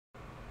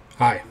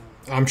Hi,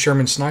 I'm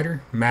Sherman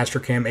Snyder,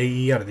 Mastercam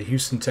AE out of the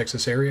Houston,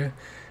 Texas area,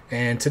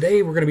 and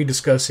today we're going to be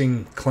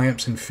discussing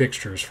clamps and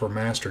fixtures for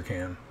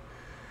Mastercam.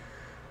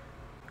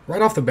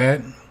 Right off the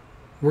bat,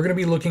 we're going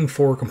to be looking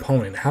for a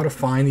component, how to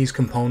find these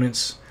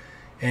components,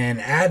 and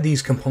add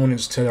these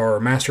components to our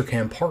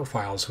Mastercam part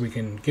file so we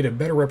can get a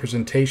better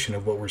representation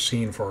of what we're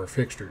seeing for our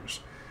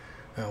fixtures.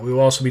 We will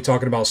also be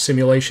talking about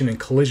simulation and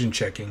collision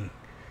checking,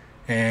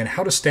 and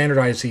how to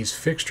standardize these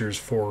fixtures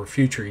for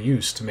future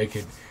use to make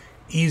it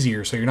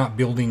easier so you're not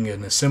building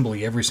an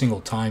assembly every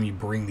single time you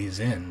bring these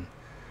in.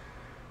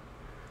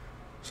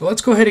 So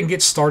let's go ahead and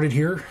get started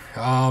here.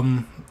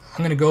 I'm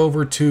going to go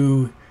over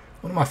to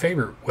one of my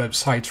favorite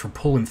websites for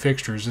pulling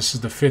fixtures. This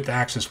is the Fifth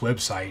Axis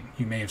website.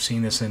 You may have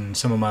seen this in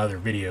some of my other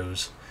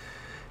videos.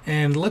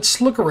 And let's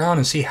look around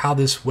and see how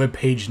this web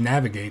page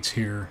navigates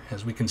here.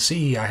 As we can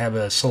see, I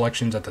have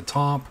selections at the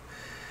top,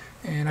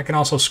 and I can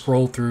also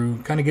scroll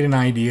through, kind of get an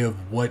idea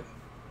of what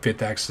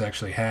Fifth Axis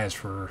actually has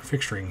for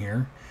fixturing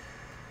here.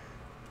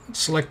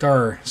 Select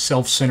our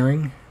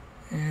self-centering,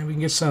 and we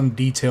can get some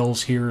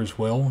details here as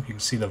well. You can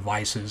see the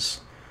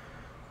vices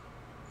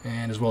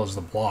and as well as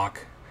the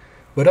block.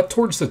 But up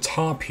towards the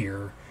top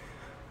here,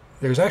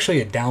 there's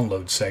actually a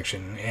download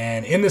section,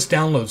 and in this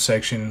download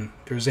section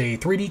there's a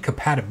 3D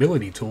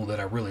compatibility tool that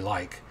I really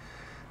like.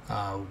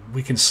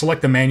 We can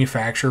select the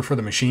manufacturer for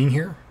the machine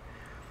here,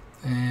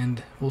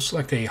 and we'll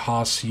select a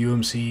Haas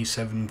UMC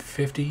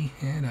 750,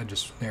 and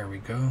there we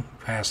go,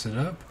 passed it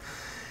up.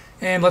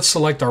 And let's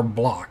select our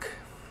block.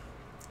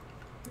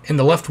 In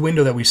the left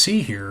window that we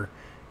see here,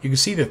 you can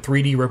see the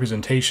 3D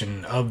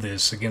representation of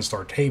this against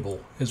our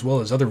table, as well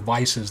as other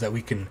vices that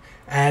we can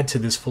add to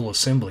this full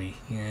assembly.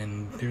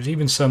 And there's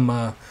even some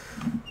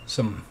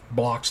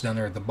blocks down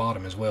there at the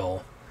bottom as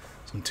well,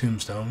 some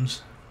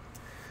tombstones.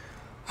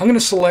 I'm going to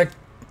select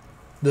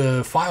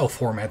the file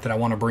format that I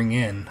want to bring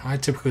in. I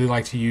typically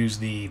like to use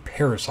the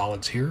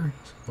parasolids here,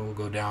 so we'll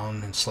go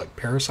down and select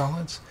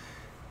parasolids,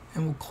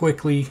 and we'll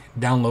quickly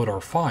download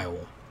our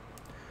file.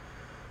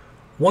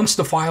 Once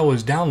the file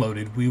is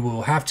downloaded, we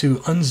will have to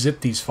unzip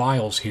these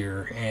files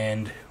here,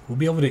 and we'll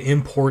be able to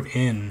import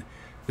in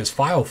this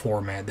file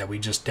format that we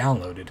just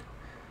downloaded.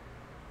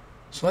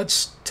 So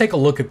let's take a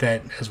look at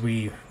that as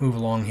we move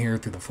along here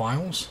through the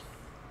files.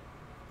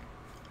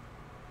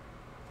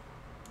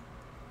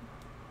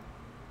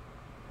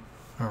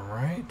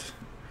 Alright.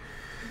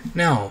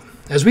 Now,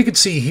 as we can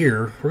see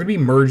here, we're going to be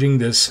merging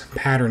this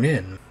pattern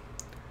in.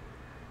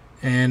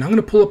 And I'm going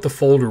to pull up the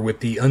folder with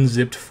the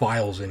unzipped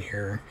files in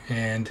here,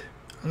 and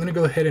I'm going to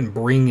go ahead and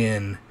bring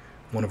in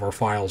one of our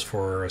files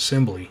for our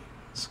assembly.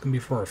 This is going to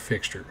be for our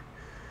fixture.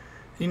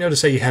 You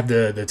notice that you have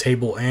the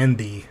table and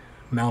the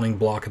mounting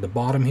block at the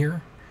bottom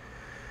here.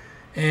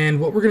 And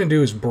what we're going to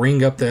do is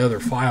bring up the other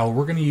file.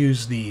 We're going to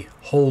use the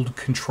hold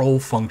control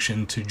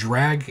function to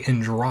drag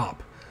and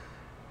drop.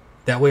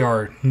 That way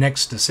our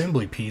next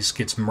assembly piece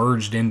gets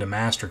merged into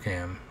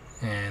Mastercam.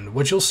 And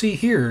what you'll see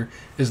here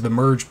is the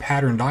merge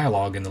pattern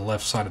dialog in the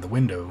left side of the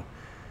window.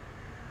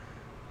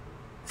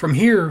 From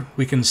here,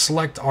 we can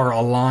select our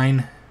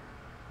align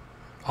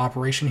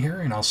operation here,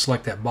 and I'll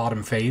select that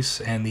bottom face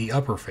and the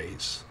upper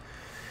face.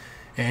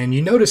 And you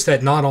notice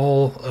that not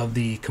all of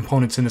the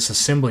components in this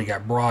assembly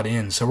got brought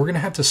in, so we're going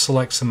to have to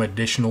select some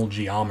additional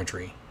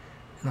geometry.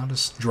 And I'll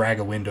just drag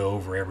a window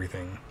over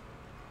everything.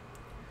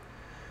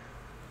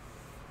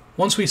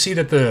 Once we see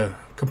that the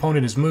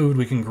component is moved,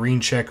 we can green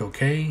check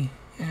OK,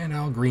 and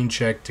I'll green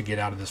check to get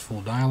out of this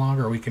full dialog,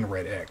 or we can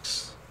red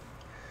X.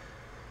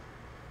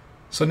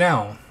 So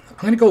now,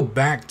 I'm going to go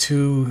back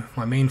to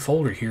my main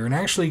folder here, and I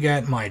actually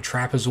got my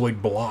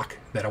trapezoid block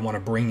that I want to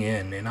bring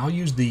in, and I'll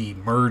use the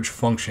merge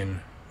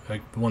function.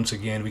 Once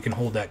again, we can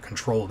hold that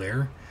control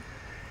there.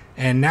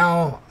 And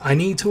now I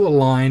need to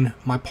align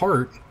my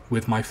part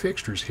with my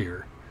fixtures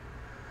here.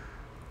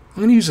 I'm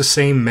going to use the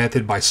same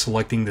method by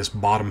selecting this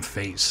bottom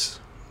face.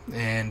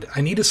 And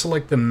I need to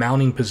select the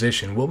mounting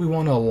position, what we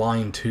want to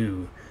align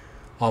to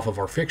off of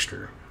our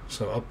fixture.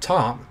 So up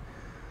top,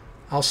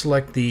 I'll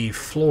select the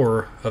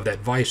floor of that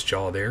vice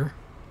jaw there,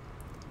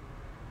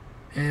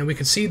 and we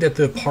can see that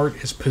the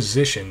part is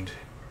positioned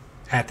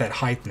at that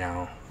height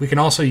now. We can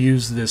also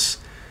use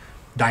this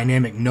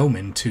dynamic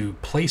gnomon to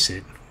place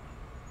it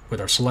with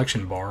our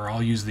selection bar.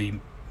 I'll use the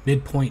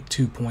midpoint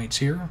 2 points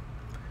here,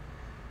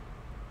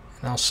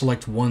 and I'll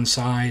select one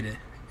side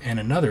and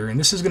another, and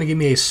this is going to give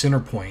me a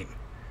center point.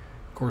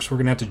 Of course, we're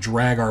going to have to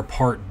drag our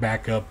part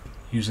back up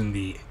using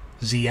the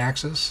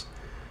Z-axis.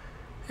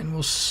 And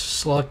we'll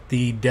select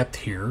the depth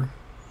here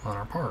on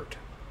our part.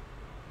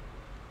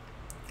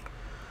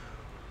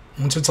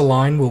 Once it's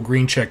aligned, we'll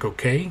green check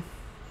OK.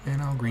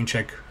 And I'll green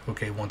check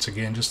OK once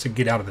again just to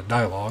get out of the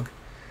dialog.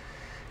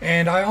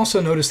 And I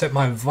also noticed that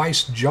my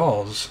vice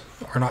jaws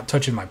are not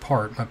touching my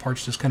part. My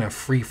part's just kind of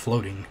free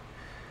floating.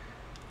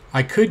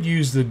 I could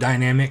use the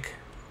dynamic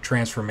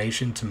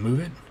transformation to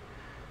move it.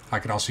 I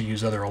could also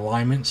use other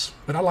alignments,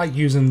 but I like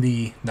using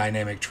the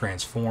dynamic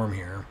transform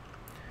here.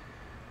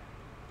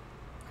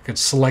 I could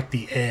select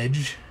the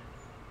edge,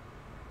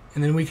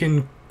 and then we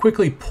can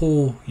quickly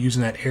pull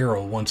using that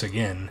arrow once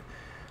again.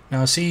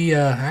 Now see,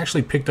 I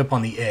actually picked up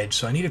on the edge,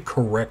 so I need to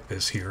correct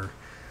this here.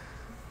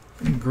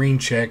 Green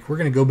check. We're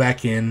going to go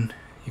back in.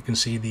 You can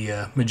see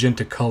the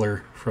magenta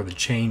color for the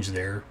change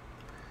there.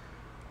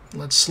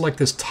 Let's select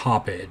this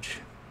top edge,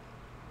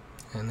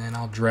 and then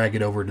I'll drag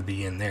it over to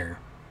the end there.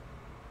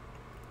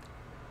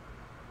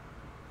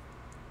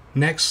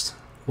 Next,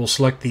 we'll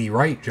select the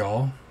right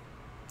jaw,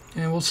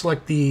 and we'll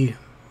select the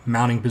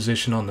mounting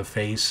position on the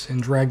face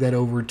and drag that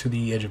over to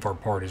the edge of our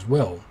part as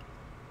well.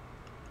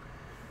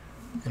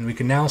 And we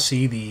can now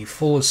see the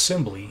full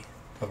assembly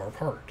of our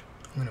part.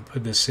 I'm going to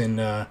put this in,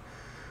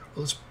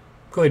 let's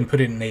go ahead and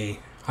put it in a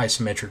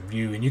isometric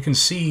view, and you can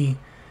see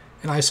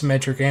in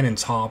isometric and in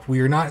top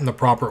we are not in the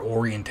proper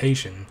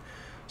orientation.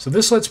 So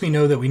this lets me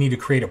know that we need to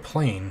create a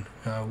plane,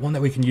 one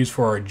that we can use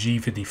for our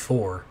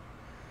G54.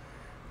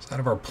 So out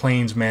of our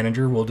planes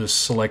manager, we'll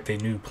just select a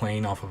new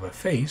plane off of a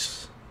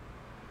face,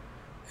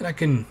 and I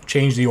can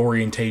change the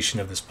orientation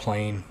of this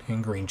plane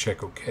and green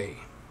check OK.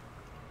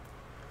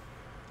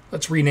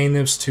 Let's rename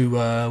this to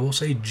we'll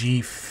say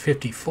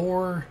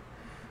G54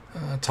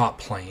 top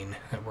plane.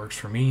 That works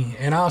for me.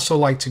 And I also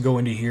like to go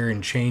into here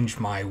and change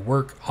my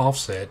work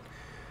offset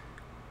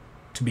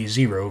to be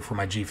 0 for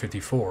my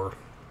G54.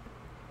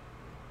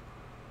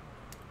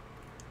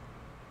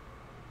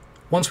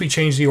 Once we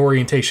change the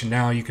orientation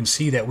now, you can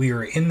see that we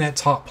are in that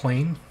top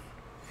plane,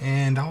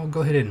 and I'll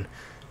go ahead and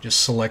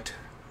just select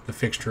the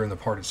fixture and the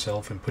part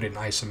itself and put it in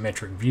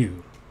isometric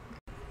view.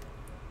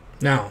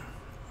 Now,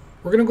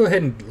 we're going to go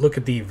ahead and look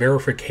at the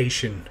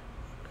verification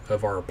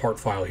of our part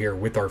file here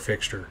with our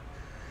fixture.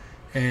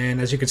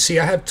 And as you can see,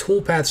 I have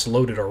toolpaths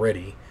loaded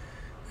already,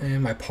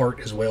 and my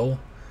part as well.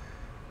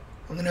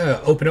 I'm going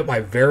to open up my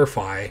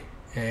verify,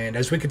 and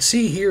as we can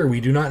see here, we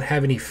do not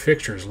have any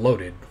fixtures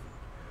loaded.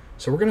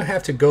 So we're going to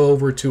have to go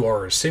over to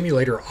our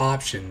simulator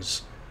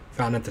options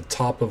found at the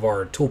top of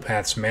our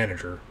toolpaths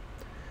manager.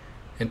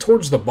 And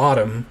towards the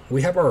bottom,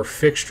 we have our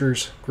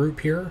fixtures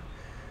group here.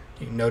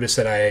 You can notice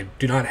that I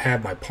do not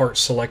have my part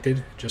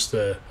selected, just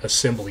the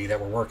assembly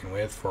that we're working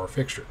with for our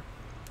fixture.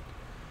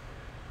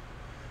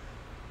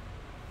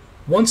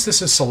 Once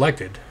this is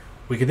selected,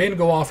 we can then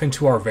go off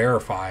into our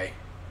verify,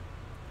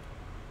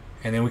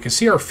 and then we can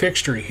see our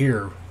fixture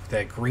here with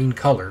that green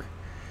color.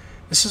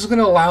 This is going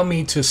to allow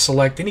me to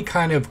select any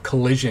kind of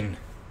collision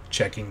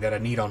checking that I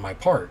need on my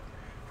part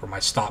for my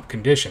stop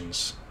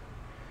conditions.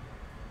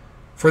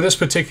 For this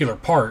particular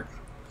part,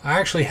 I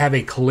actually have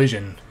a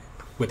collision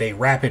with a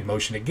rapid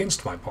motion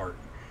against my part,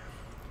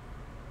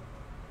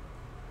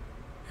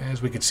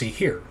 as we can see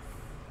here.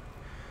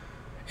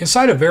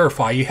 Inside of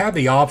verify, you have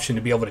the option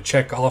to be able to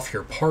check off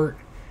your part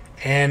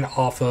and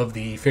off of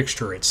the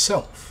fixture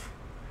itself.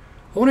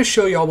 I want to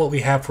show you all what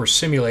we have for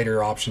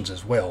simulator options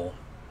as well.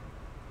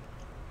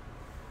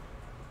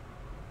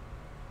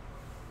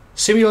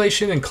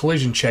 Simulation and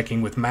collision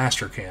checking with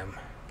Mastercam.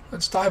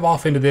 Let's dive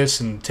off into this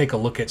and take a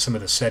look at some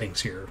of the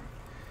settings here.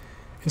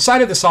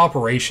 Inside of this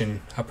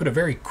operation, I put a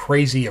very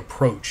crazy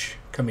approach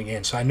coming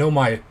in, so I know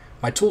my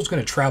tool's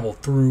going to travel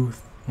through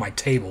my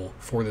table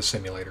for the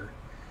simulator.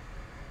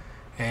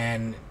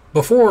 And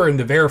before in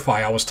the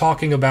verify, I was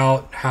talking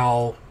about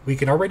how we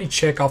can already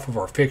check off of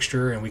our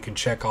fixture and we can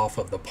check off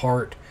of the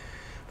part.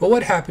 But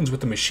what happens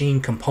with the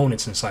machine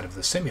components inside of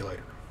the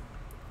simulator?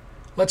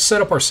 Let's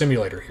set up our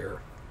simulator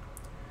here.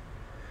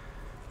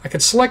 I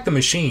could select the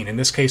machine, in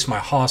this case my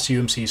Haas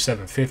UMC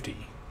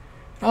 750.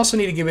 I also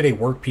need to give it a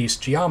workpiece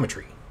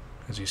geometry,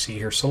 as you see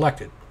here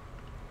selected.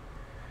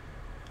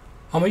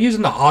 I'm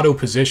using the auto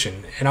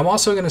position, and I'm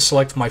also going to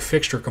select my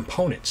fixture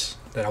components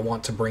that I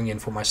want to bring in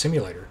for my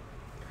simulator.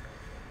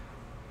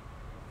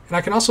 And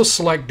I can also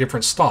select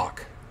different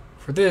stock.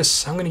 For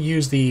this, I'm going to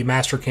use the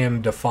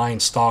Mastercam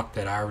defined stock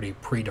that I already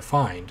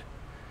predefined.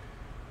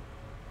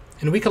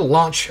 And we can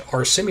launch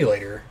our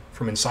simulator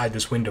from inside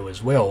this window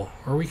as well,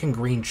 or we can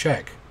green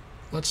check.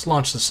 Let's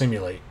launch the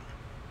simulate.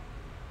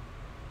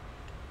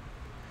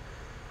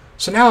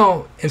 So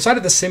now, inside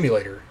of the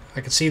simulator,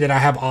 I can see that I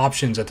have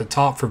options at the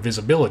top for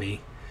visibility.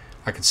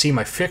 I can see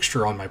my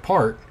fixture on my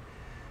part,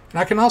 and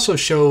I can also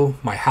show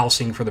my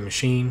housing for the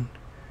machine,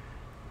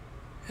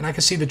 and I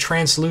can see the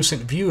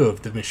translucent view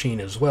of the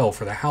machine as well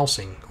for the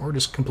housing, or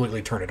just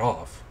completely turn it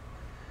off.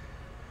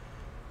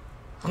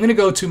 I'm going to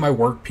go to my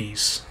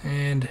workpiece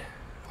and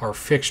our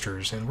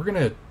fixtures, and we're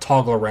going to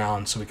toggle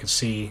around so we can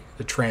see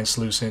the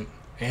translucent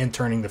and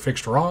turning the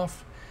fixture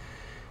off,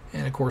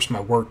 and of course my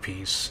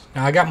workpiece.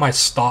 Now I got my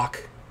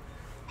stock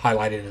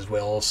highlighted as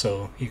well,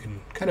 so you can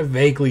kind of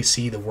vaguely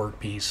see the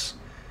workpiece.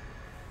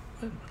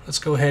 But let's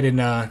go ahead and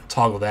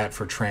toggle that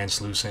for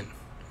translucent,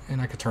 and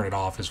I can turn it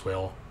off as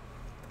well.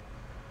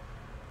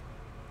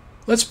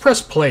 Let's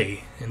press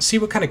play and see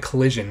what kind of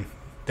collision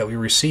that we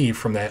receive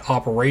from that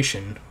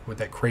operation with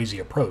that crazy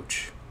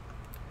approach.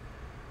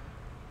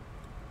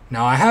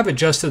 Now I have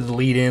adjusted the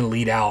lead in,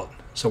 lead out,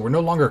 so we're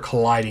no longer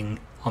colliding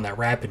on that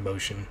rapid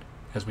motion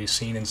as we've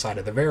seen inside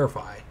of the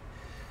verify.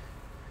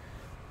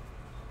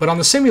 But on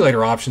the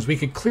simulator options, we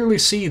can clearly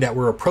see that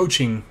we're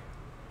approaching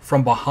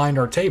from behind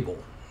our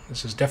table.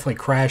 This is definitely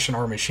crashing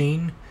our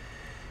machine.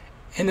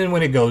 And then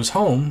when it goes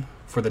home,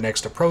 for the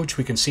next approach,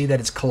 we can see that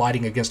it's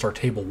colliding against our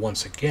table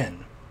once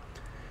again.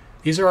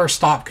 These are our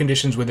stop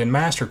conditions within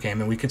Mastercam,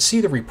 and we can see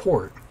the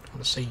report.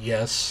 Let's say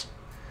yes,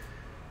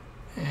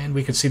 and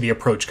we can see the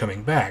approach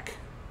coming back.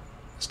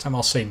 This time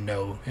I'll say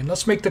no, and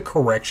let's make the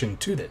correction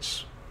to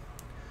this.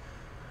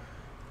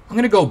 I'm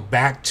going to go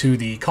back to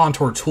the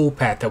contour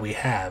toolpath that we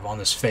have on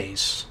this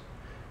face,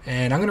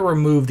 and I'm going to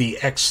remove the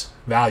X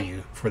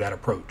value for that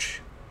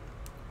approach.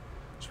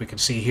 So we can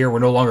see here we're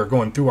no longer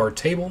going through our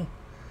table.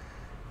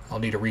 I'll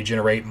need to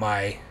regenerate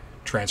my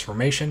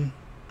transformation.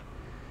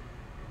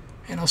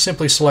 And I'll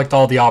simply select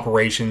all the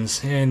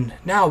operations, and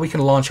now we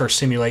can launch our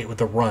simulate with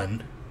the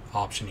run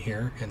option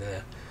here in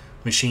the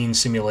machine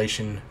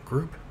simulation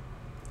group.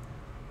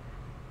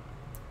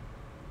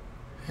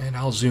 And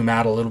I'll zoom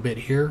out a little bit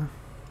here,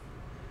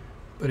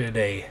 put it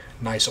a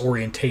nice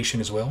orientation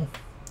as well.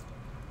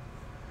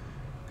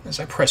 As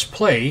I press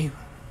play,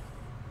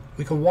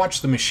 we can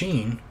watch the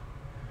machine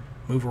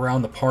move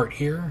around the part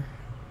here.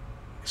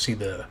 See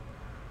the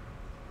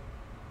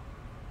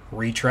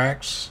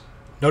retracts.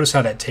 Notice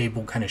how that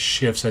table kind of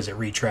shifts as it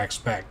retracts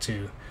back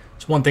too.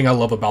 It's one thing I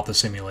love about the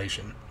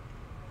simulation.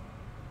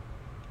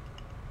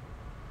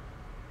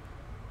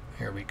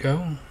 There we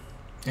go.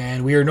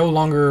 And we are no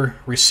longer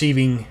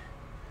receiving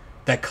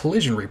that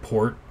collision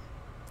report,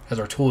 as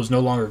our tool is no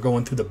longer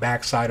going through the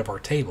back side of our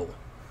table.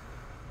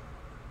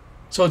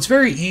 So it's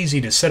very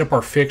easy to set up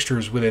our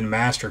fixtures within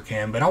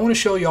Mastercam, but I want to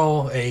show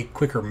y'all a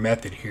quicker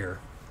method here.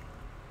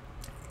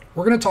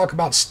 We're going to talk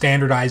about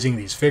standardizing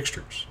these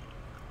fixtures.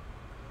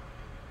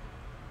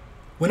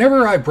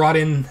 Whenever I brought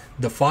in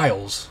the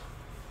files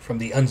from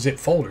the unzip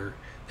folder,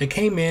 they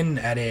came in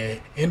at an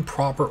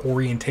improper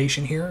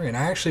orientation here, and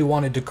I actually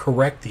wanted to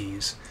correct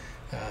these,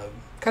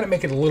 kind of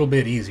make it a little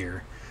bit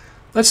easier.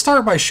 Let's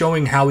start by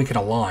showing how we can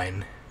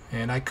align,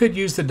 and I could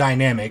use the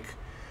dynamic,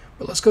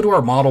 but let's go to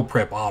our model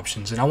prep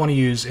options, and I want to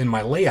use in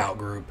my layout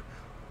group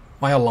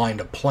my align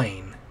to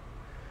plane.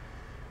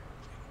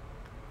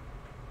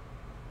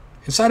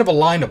 Inside of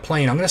align to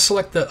plane, I'm going to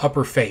select the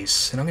upper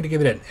face, and I'm going to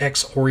give it an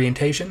X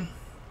orientation.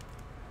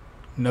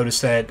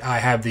 Notice that I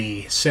have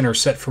the center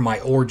set for my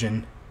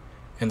origin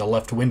in the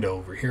left window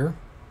over here.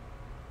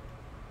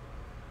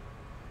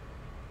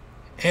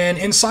 And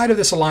inside of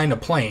this align to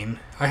plane,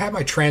 I have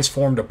my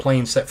transform to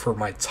plane set for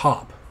my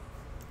top.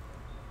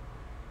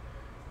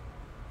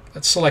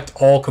 Let's select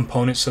all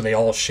components so they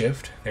all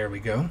shift. There we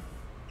go.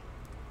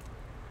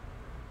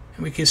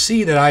 And we can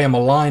see that I am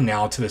aligned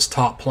now to this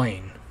top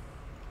plane.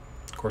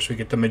 Of course, we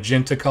get the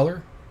magenta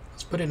color.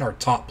 Let's put it in our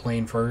top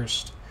plane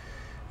first,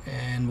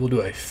 and we'll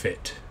do a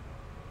fit.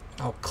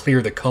 I'll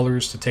clear the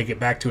colors to take it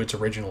back to its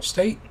original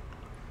state.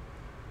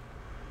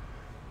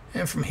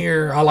 And from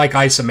here, I like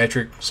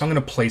isometric, so I'm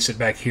going to place it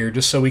back here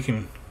just so we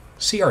can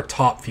see our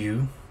top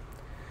view.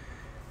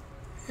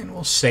 And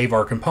we'll save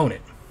our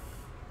component.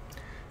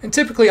 And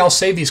typically I'll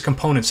save these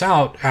components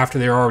out after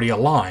they're already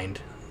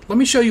aligned. Let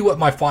me show you what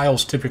my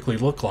files typically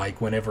look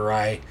like whenever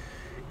I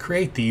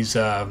create these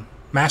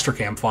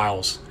Mastercam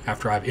files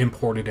after I've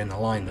imported and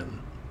aligned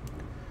them.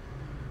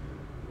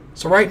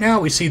 So right now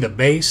we see the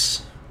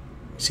base.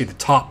 See the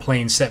top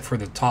plane set for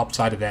the top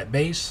side of that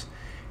base,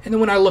 and then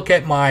when I look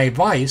at my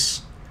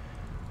vise,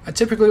 I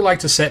typically like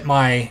to set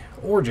my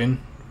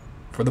origin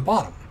for the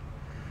bottom.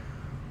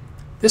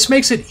 This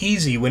makes it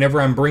easy whenever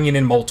I'm bringing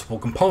in multiple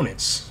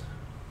components.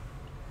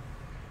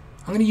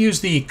 I'm going to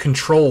use the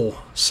control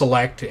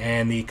select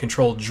and the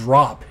control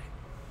drop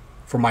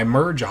for my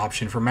merge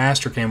option for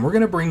Mastercam. We're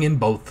going to bring in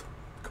both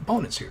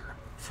components here,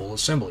 full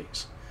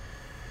assemblies,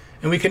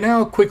 and we can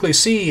now quickly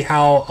see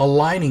how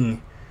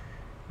aligning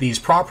these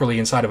properly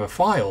inside of a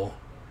file,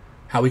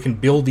 how we can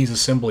build these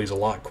assemblies a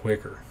lot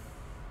quicker.